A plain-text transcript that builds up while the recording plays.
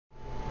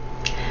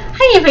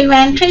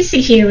everyone,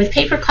 Tracy here with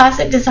Paper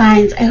Closet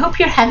Designs. I hope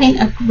you're having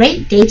a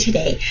great day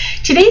today.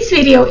 Today's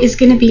video is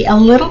going to be a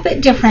little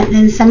bit different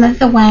than some of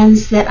the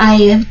ones that I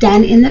have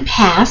done in the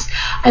past.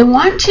 I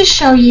want to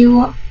show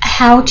you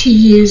how to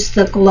use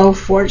the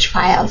Glowforge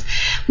files.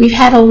 We've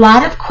had a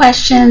lot of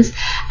questions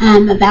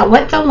about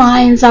what the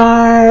lines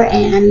are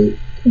and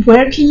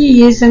where can you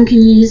use them.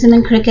 Can you use them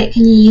in Cricut?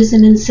 Can you use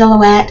them in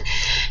Silhouette?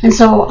 And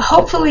so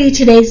hopefully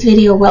today's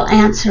video will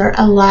answer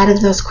a lot of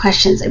those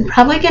questions. I'm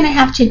probably going to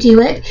have to do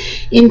it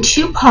in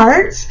two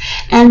parts,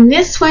 and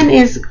this one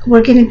is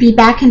we're going to be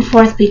back and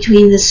forth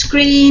between the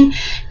screen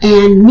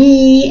and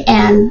me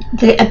and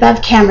the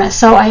above camera.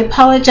 So I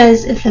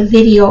apologize if the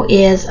video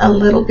is a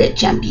little bit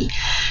jumpy.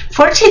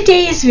 For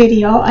today's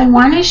video, I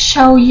want to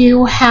show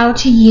you how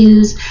to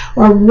use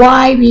or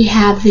why we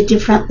have the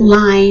different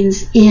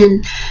lines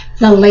in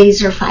the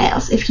laser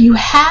files. If you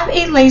have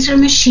a laser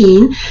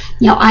machine,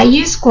 now I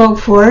use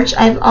Glowforge.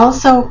 I've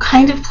also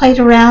kind of played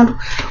around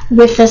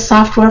with the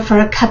software for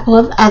a couple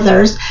of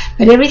others,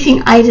 but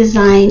everything I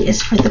design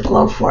is for the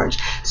Glowforge.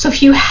 So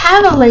if you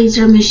have a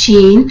laser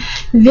machine,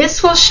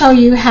 this will show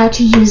you how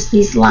to use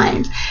these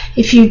lines.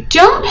 If you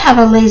don't have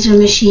a laser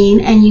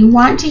machine and you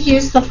want to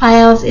use the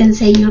files in,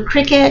 say, your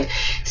Cricut,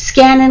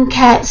 Scan and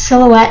Cut,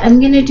 Silhouette, I'm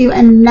going to do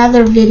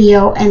another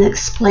video and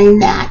explain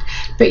that.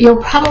 But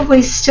you'll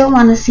probably still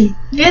want to see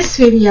this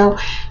video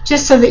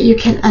just so that you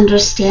can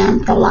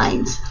understand the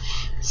lines.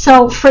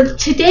 So for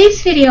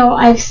today's video,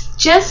 I've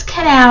just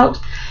cut out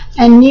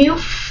a new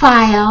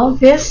file.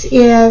 This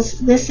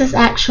is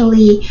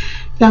actually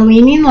the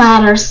Leaning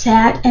Ladder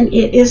set, and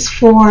it is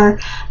for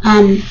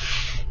the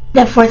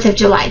 4th of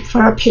July,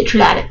 for a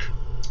patriotic.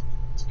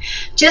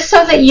 Just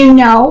so that you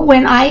know,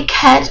 when I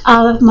cut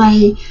all of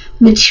my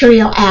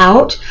material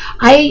out,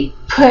 I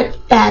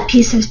put that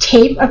piece of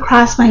tape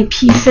across my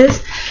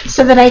pieces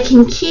so that I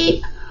can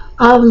keep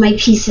all of my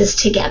pieces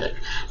together.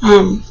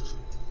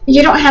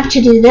 You don't have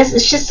to do this.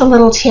 It's just a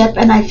little tip,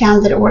 and I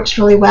found that it works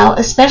really well,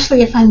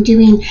 especially if I'm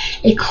doing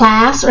a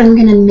class or I'm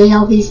going to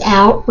mail these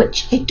out,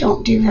 which I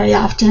don't do very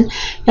often,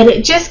 but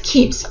it just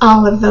keeps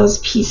all of those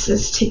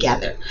pieces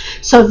together.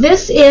 So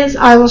this is,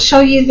 I will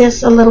show you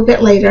this a little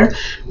bit later,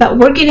 but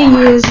we're going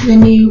to use the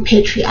new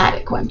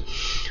patriotic one.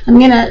 I'm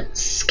going to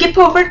skip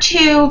over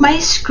to my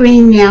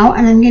screen now,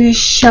 and I'm going to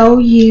show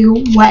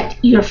you what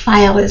your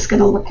file is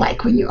going to look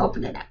like when you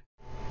open it up.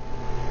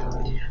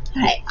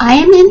 Alright, I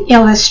am in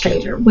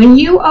Illustrator. When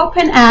you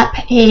open up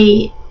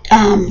a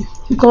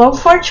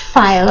Glowforge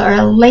file or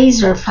a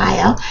laser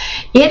file,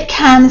 it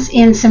comes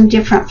in some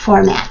different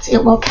formats.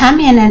 It will come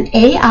in an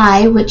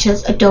AI, which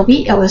is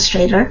Adobe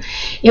Illustrator.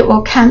 It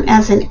will come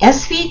as an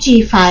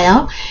SVG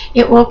file.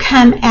 It will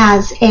come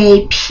as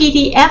a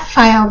PDF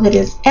file that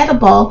is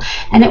editable,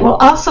 and it will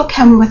also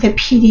come with a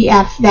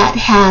PDF that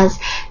has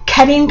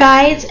cutting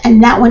guides,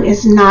 and that one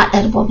is not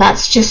editable.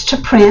 That's just to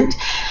print.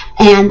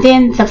 And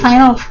then the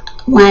final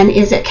one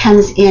is it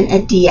comes in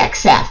a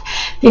DXF.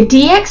 The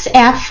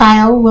DXF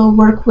file will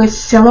work with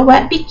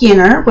Silhouette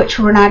Beginner, which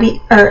we're not,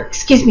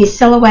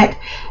 Silhouette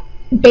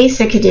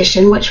Basic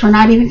Edition, which we're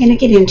not even going to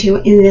get into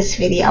in this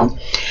video.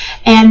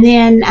 And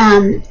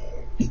then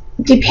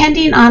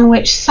depending on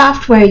which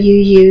software you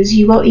use,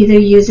 you will either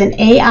use an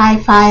AI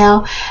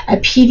file, a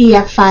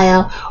PDF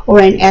file,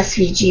 or an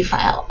SVG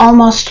file.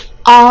 Almost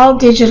all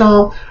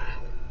digital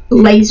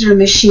laser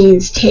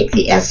machines take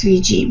the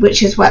SVG,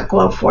 which is what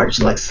Glowforge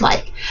looks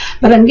like.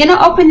 But I'm going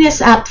to open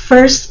this up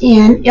first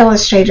in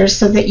Illustrator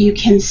so that you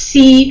can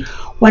see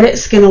what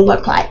it's going to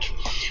look like.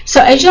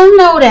 So as you'll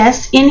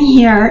notice in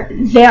here,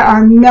 there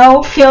are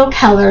no fill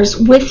colors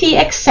with the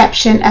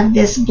exception of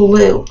this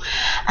blue.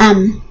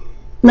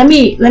 Let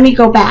me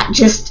go back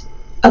just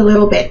a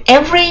little bit.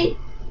 Every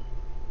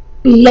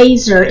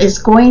laser is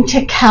going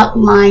to cut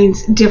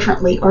lines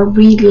differently or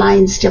read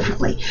lines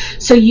differently.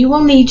 So you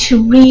will need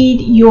to read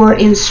your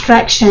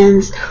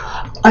instructions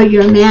or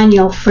your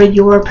manual for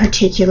your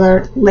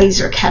particular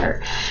laser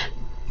cutter.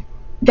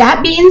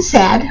 That being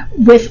said,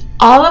 with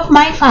all of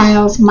my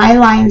files, my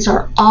lines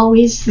are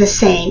always the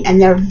same,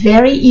 and they're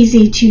very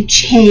easy to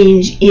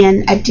change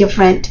in a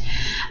different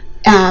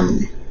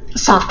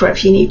software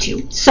if you need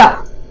to.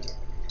 So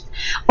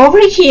over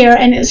here,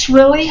 and it's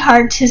really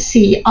hard to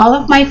see, all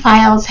of my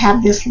files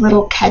have this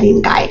little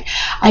cutting guide.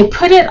 I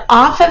put it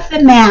off of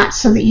the mat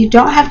so that you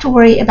don't have to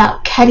worry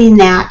about cutting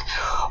that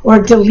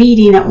or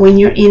deleting it when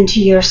you're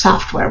into your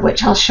software,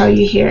 which I'll show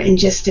you here in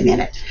just a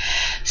minute.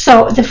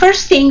 So the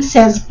first thing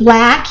says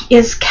black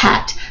is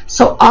cut.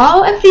 So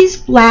all of these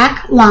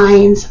black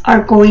lines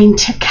are going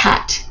to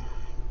cut.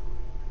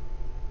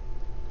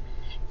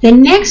 The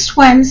next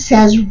one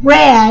says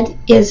red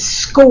is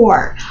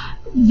score.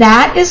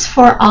 That is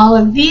for all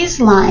of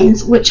these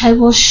lines, which I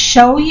will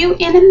show you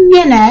in a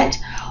minute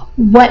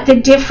what the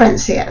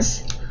difference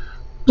is.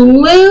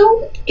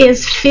 Blue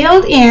is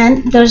filled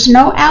in. There's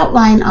no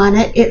outline on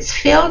it. It's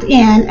filled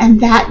in, and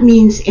that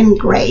means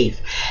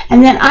engrave.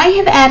 And then I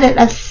have added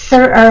a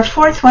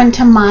fourth one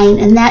to mine,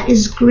 and that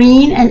is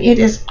green, and it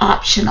is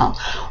optional.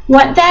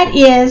 What that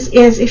is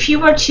if you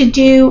were to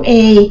do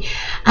a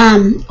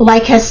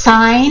like a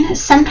sign,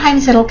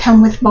 sometimes it'll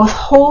come with both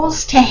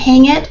holes to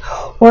hang it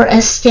or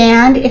a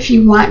stand if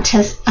you want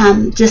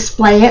to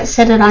display it,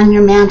 set it on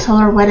your mantle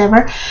or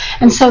whatever.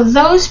 And so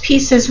those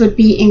pieces would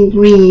be in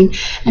green,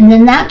 and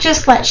then that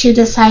just lets you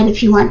decide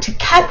if you want to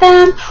cut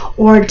them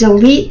or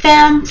delete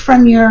them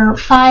from your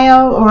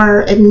file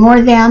or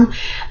ignore them,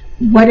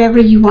 whatever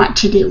you want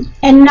to do.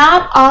 And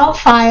not all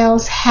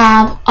files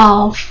have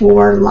all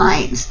 4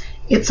 lines.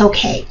 It's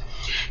okay.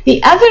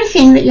 The other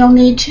thing that you'll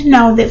need to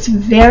know that's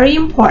very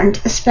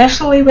important,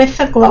 especially with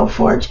the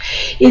Glowforge,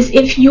 is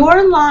if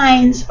your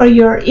lines or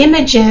your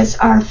images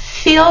are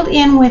filled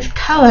in with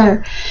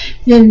color,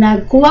 then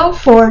the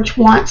Glowforge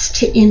wants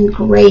to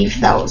engrave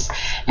those.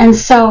 And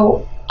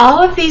so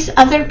all of these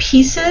other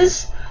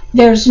pieces,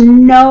 there's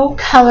no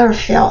color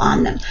fill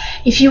on them.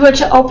 If you were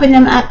to open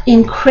them up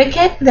in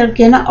Cricut, they're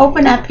going to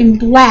open up in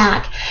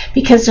black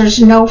because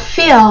there's no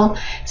fill,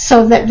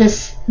 so that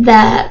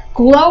the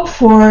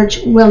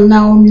Glowforge will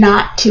know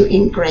not to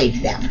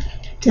engrave them.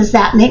 Does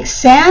that make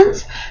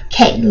sense?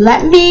 Okay,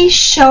 let me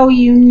show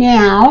you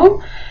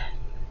now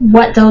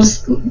what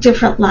those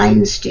different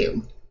lines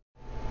do.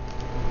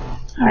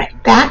 All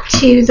right, back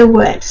to the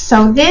wood.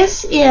 So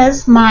this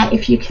is my,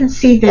 if you can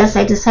see this,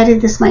 I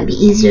decided this might be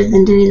easier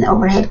than doing the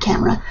overhead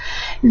camera.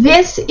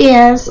 This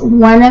is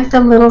one of the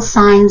little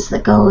signs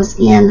that goes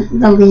in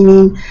the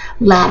leaning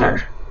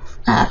ladder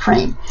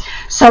frame.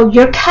 So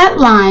your cut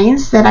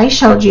lines that I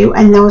showed you,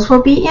 and those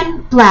will be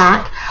in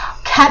black,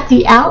 cut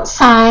the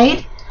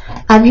outside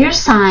of your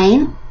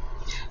sign.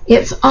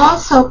 It's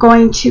also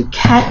going to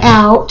cut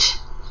out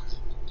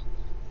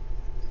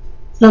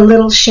the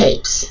little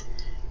shapes.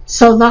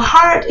 So the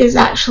heart is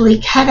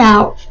actually cut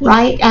out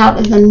right out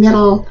of the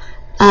middle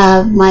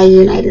of my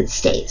United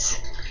States.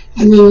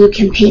 And then you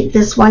can paint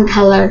this one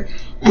color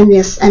and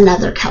this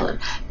another color.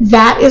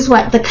 That is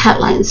what the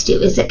cut lines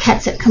do, is it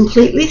cuts it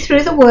completely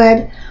through the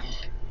wood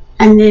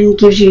and then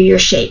gives you your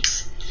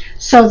shapes.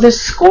 So the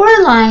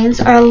score lines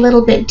are a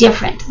little bit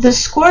different. The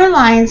score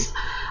lines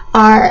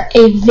are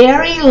a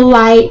very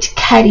light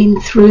cutting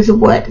through the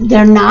wood.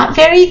 They're not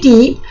very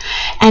deep,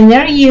 and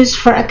they're used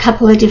for a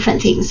couple of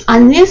different things.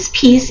 On this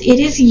piece, it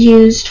is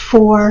used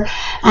for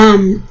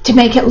to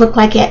make it look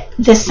like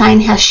the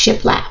sign has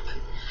shiplap.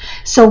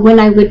 So when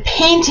I would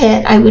paint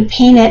it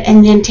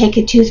and then take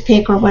a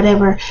toothpick or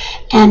whatever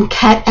and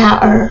cut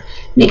out or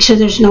make sure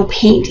there's no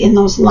paint in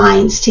those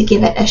lines to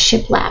give it a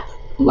shiplap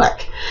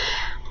look.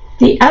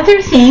 The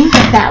other thing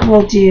that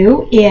will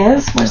do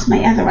is, where's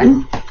my other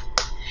one,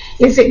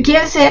 is it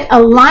gives it a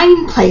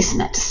line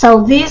placement.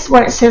 So this,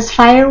 where it says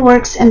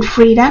fireworks and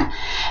freedom,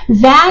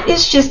 that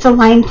is just a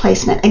line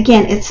placement.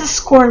 Again, it's a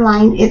score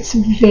line. It's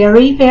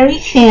very, very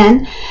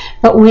thin,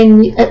 but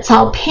when it's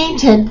all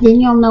painted, then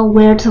you'll know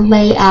where to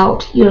lay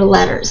out your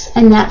letters,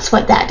 and that's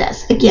what that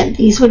does. Again,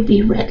 these would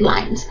be red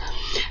lines.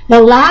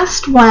 The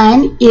last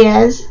one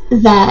is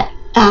the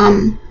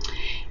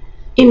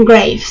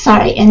engrave,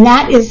 and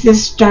that is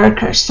this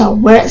darker. So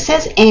where it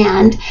says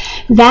and,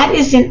 that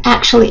is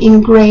actually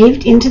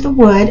engraved into the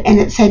wood, and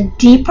it's a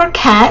deeper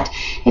cut.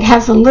 It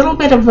has a little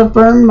bit of a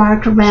burn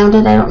mark around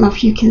it. I don't know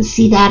if you can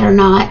see that or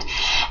not,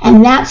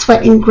 and that's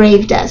what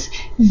engraved does.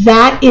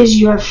 That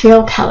is your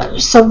fill color.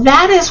 So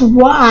that is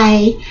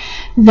why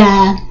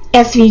the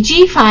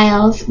SVG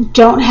files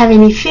don't have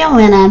any fill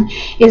in them,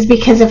 is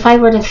because if I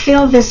were to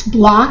fill this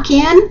block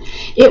in,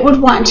 it would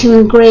want to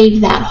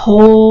engrave that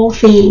whole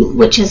thing,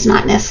 which is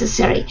not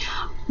necessary,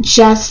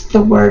 just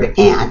the word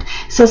and.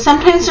 So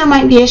sometimes there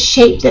might be a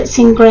shape that's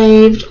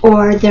engraved,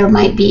 or there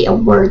might be a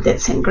word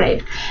that's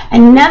engraved.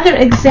 Another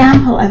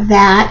example of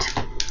that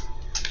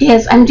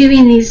is, I'm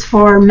doing these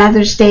for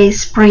Mother's Day,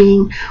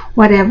 spring,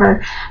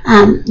 whatever.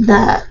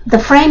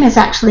 The frame is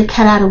actually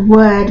cut out of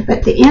wood,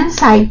 but the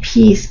inside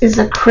piece is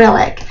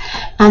acrylic.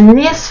 And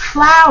this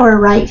flower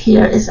right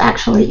here is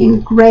actually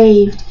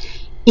engraved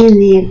in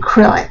the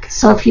acrylic.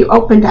 So if you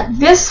opened up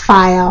this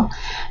file,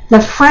 the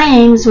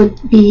frames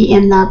would be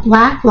in the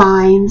black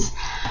lines.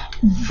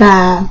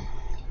 A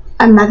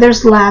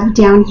Mother's Love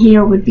down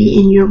here would be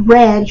in your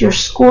red, your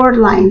scored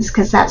lines,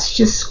 because that's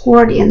just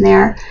scored in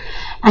there.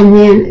 And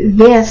then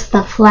this,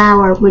 the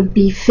flower, would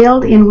be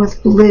filled in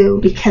with blue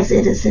because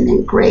it is an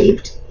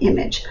engraved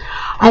image.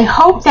 I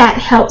hope that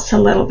helps a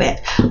little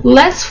bit.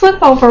 Let's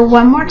flip over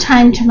one more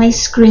time to my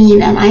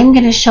screen, and I'm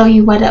going to show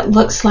you what it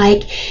looks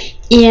like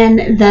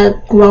in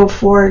the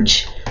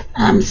Glowforge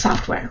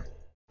software.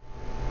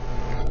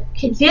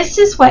 Okay, this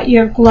is what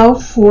your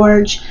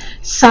Glowforge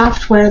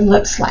software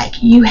looks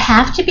like. You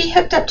have to be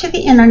hooked up to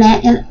the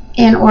internet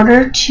in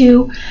order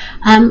to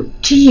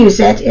use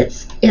it.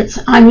 It's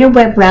on your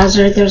web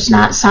browser. There's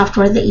not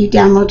software that you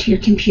download to your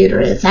computer.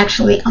 It's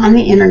actually on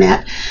the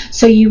internet.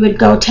 So you would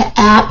go to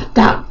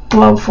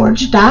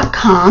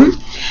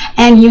app.glowforge.com,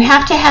 and you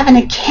have to have an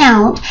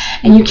account,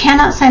 and you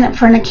cannot sign up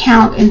for an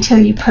account until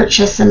you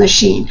purchase a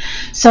machine.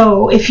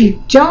 So if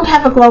you don't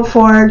have a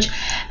Glowforge,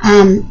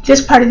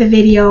 this part of the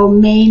video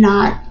may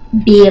not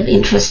be of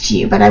interest to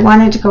you, but I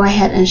wanted to go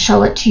ahead and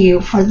show it to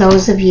you for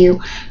those of you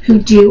who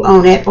do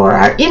own it or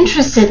are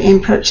interested in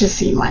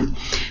purchasing one.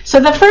 So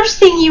the first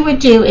thing you would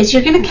do is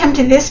you're going to come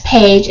to this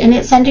page, and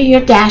it's under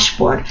your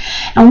dashboard,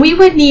 and we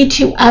would need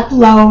to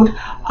upload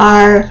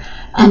our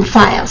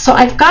file. So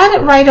I've got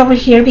it right over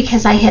here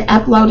because I had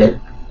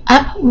uploaded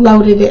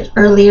it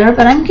earlier,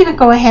 but I'm going to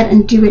go ahead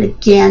and do it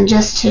again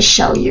just to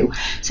show you.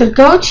 So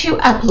go to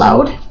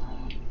upload,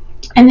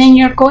 and then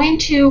you're going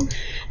to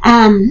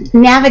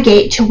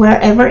navigate to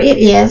wherever it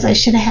is. I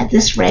should have had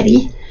this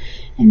ready,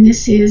 and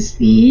this is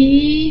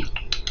the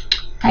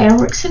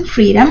Fireworks and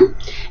Freedom,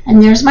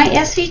 and there's my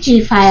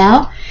SVG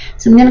file.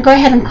 So I'm going to go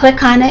ahead and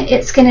click on it.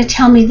 It's going to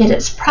tell me that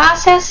it's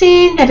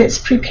processing, that it's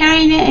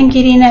preparing it and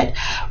getting it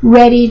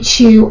ready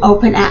to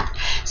open up.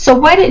 So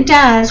what it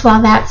does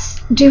while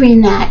that's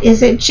doing that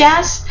is it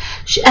just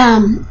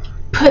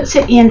puts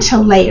it into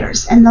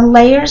layers, and the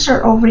layers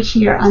are over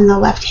here on the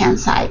left hand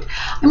side.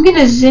 I'm going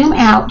to zoom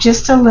out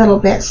just a little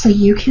bit so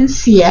you can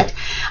see it.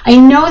 I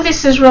know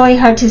this is really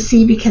hard to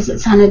see because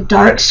it's on a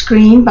dark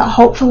screen, but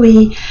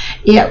hopefully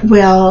it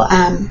will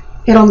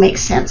it'll make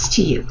sense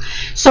to you.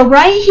 So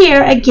right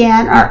here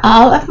again are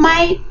all of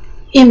my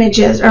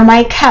images or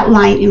my cut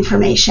line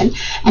information,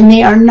 and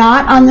they are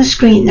not on the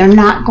screen. They're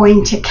not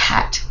going to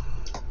cut.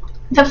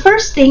 The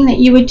first thing that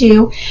you would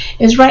do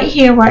is right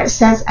here where it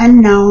says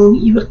unknown,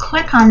 you would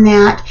click on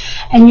that,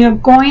 and you're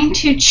going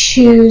to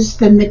choose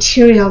the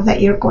material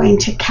that you're going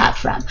to cut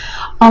from.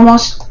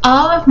 Almost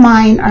all of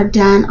mine are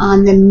done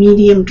on the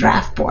medium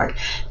draft board.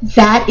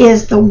 That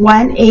is the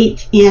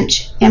 1/8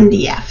 inch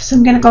MDF. So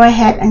I'm going to go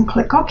ahead and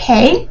click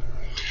OK.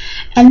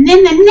 And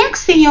then the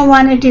next thing you'll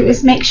want to do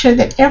is make sure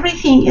that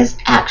everything is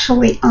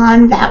actually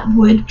on that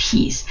wood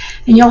piece.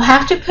 And you'll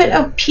have to put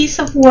a piece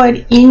of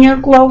wood in your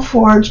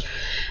Glowforge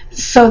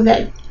so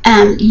that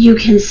you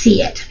can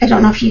see it. I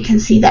don't know if you can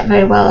see that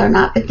very well or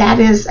not, but that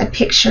is a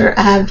picture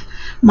of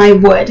my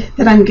wood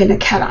that I'm going to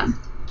cut on.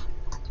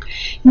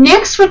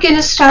 Next, we're going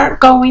to start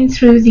going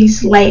through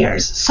these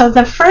layers. So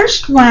the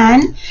first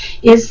one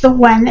is the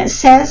one that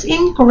says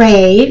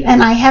engrave,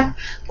 and I have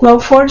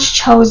Glowforge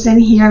chosen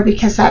here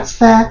because that's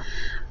the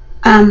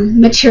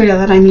material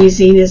that I'm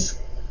using.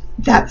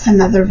 That's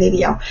another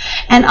video,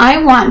 and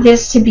I want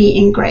this to be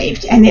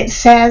engraved, and it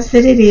says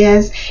that it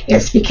is.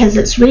 It's because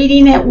it's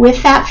reading it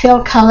with that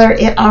fill color.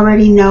 It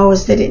already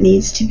knows that it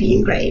needs to be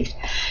engraved.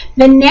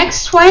 The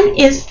next one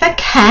is the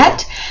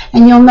cut,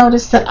 and you'll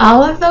notice that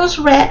all of those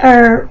red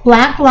or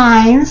black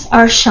lines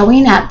are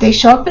showing up. They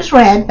show up as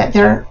red, but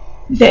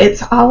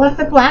it's all of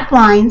the black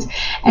lines,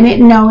 and it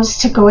knows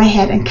to go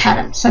ahead and cut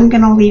them. So I'm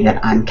going to leave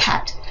it on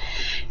cut.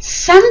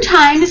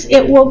 Sometimes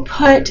it will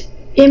put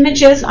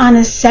images on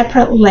a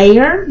separate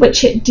layer,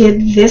 which it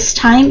did this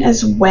time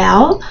as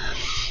well.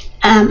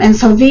 And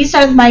so these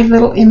are my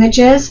little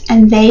images,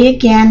 and they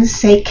again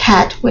say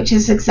cut, which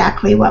is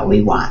exactly what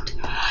we want.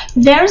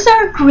 There's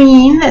our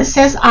green that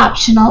says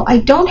optional. I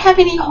don't have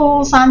any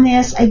holes on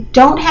this. I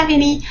don't have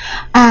any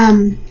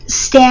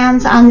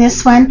stands on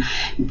this one.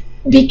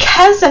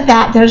 Because of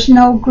that, there's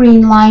no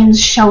green lines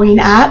showing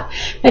up.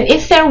 But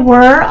if there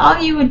were, all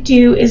you would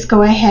do is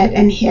go ahead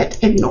and hit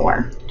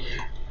ignore.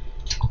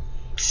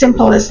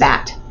 Simple as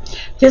that.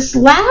 This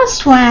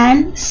last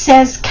one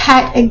says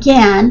cut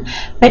again,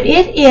 but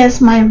it is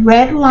my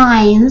red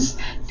lines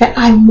that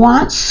I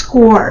want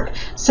scored.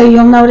 So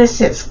you'll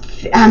notice it's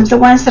the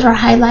ones that are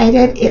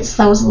highlighted. It's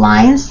those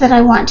lines that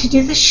I want to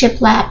do the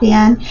shiplap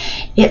in.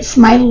 It's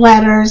my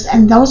letters,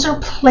 and those are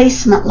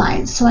placement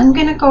lines. So I'm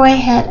going to go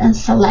ahead and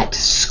select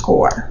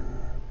score.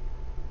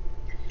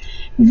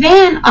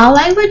 Then all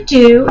I would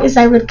do is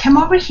I would come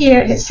over here.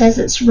 It says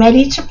it's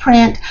ready to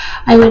print.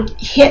 I would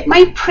hit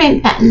my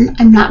print button.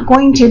 I'm not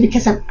going to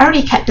because I've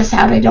already cut this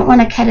out. I don't want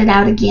to cut it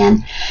out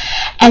again.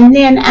 And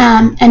then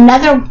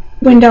another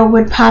window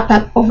would pop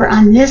up over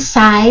on this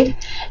side,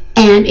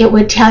 and it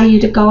would tell you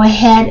to go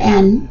ahead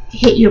and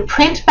hit your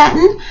print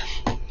button.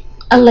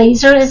 A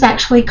laser is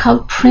actually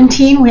called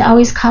printing. We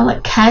always call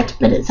it cut,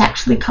 but it's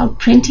actually called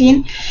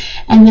printing.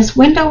 And this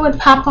window would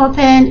pop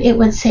open. It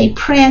would say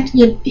print.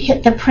 You'd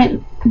hit the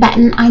print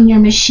button on your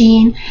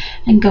machine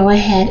and go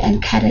ahead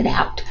and cut it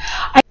out.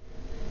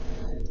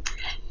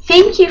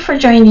 Thank you for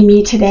joining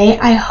me today.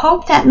 I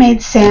hope that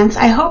made sense.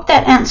 I hope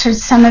that answered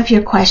some of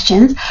your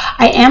questions.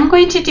 I am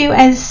going to do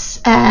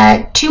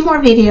two more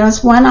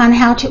videos, one on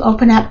how to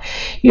open up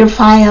your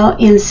file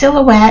in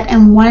Silhouette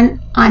and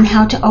one on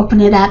how to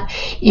open it up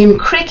in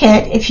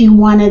Cricut if you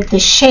wanted the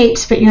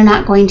shapes but you're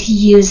not going to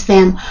use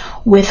them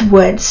with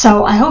wood.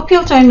 So I hope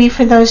you'll join me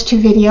for those two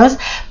videos.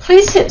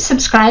 Please hit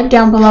subscribe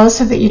down below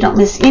so that you don't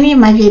miss any of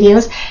my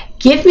videos.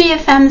 Give me a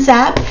thumbs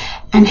up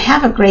and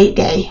have a great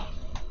day.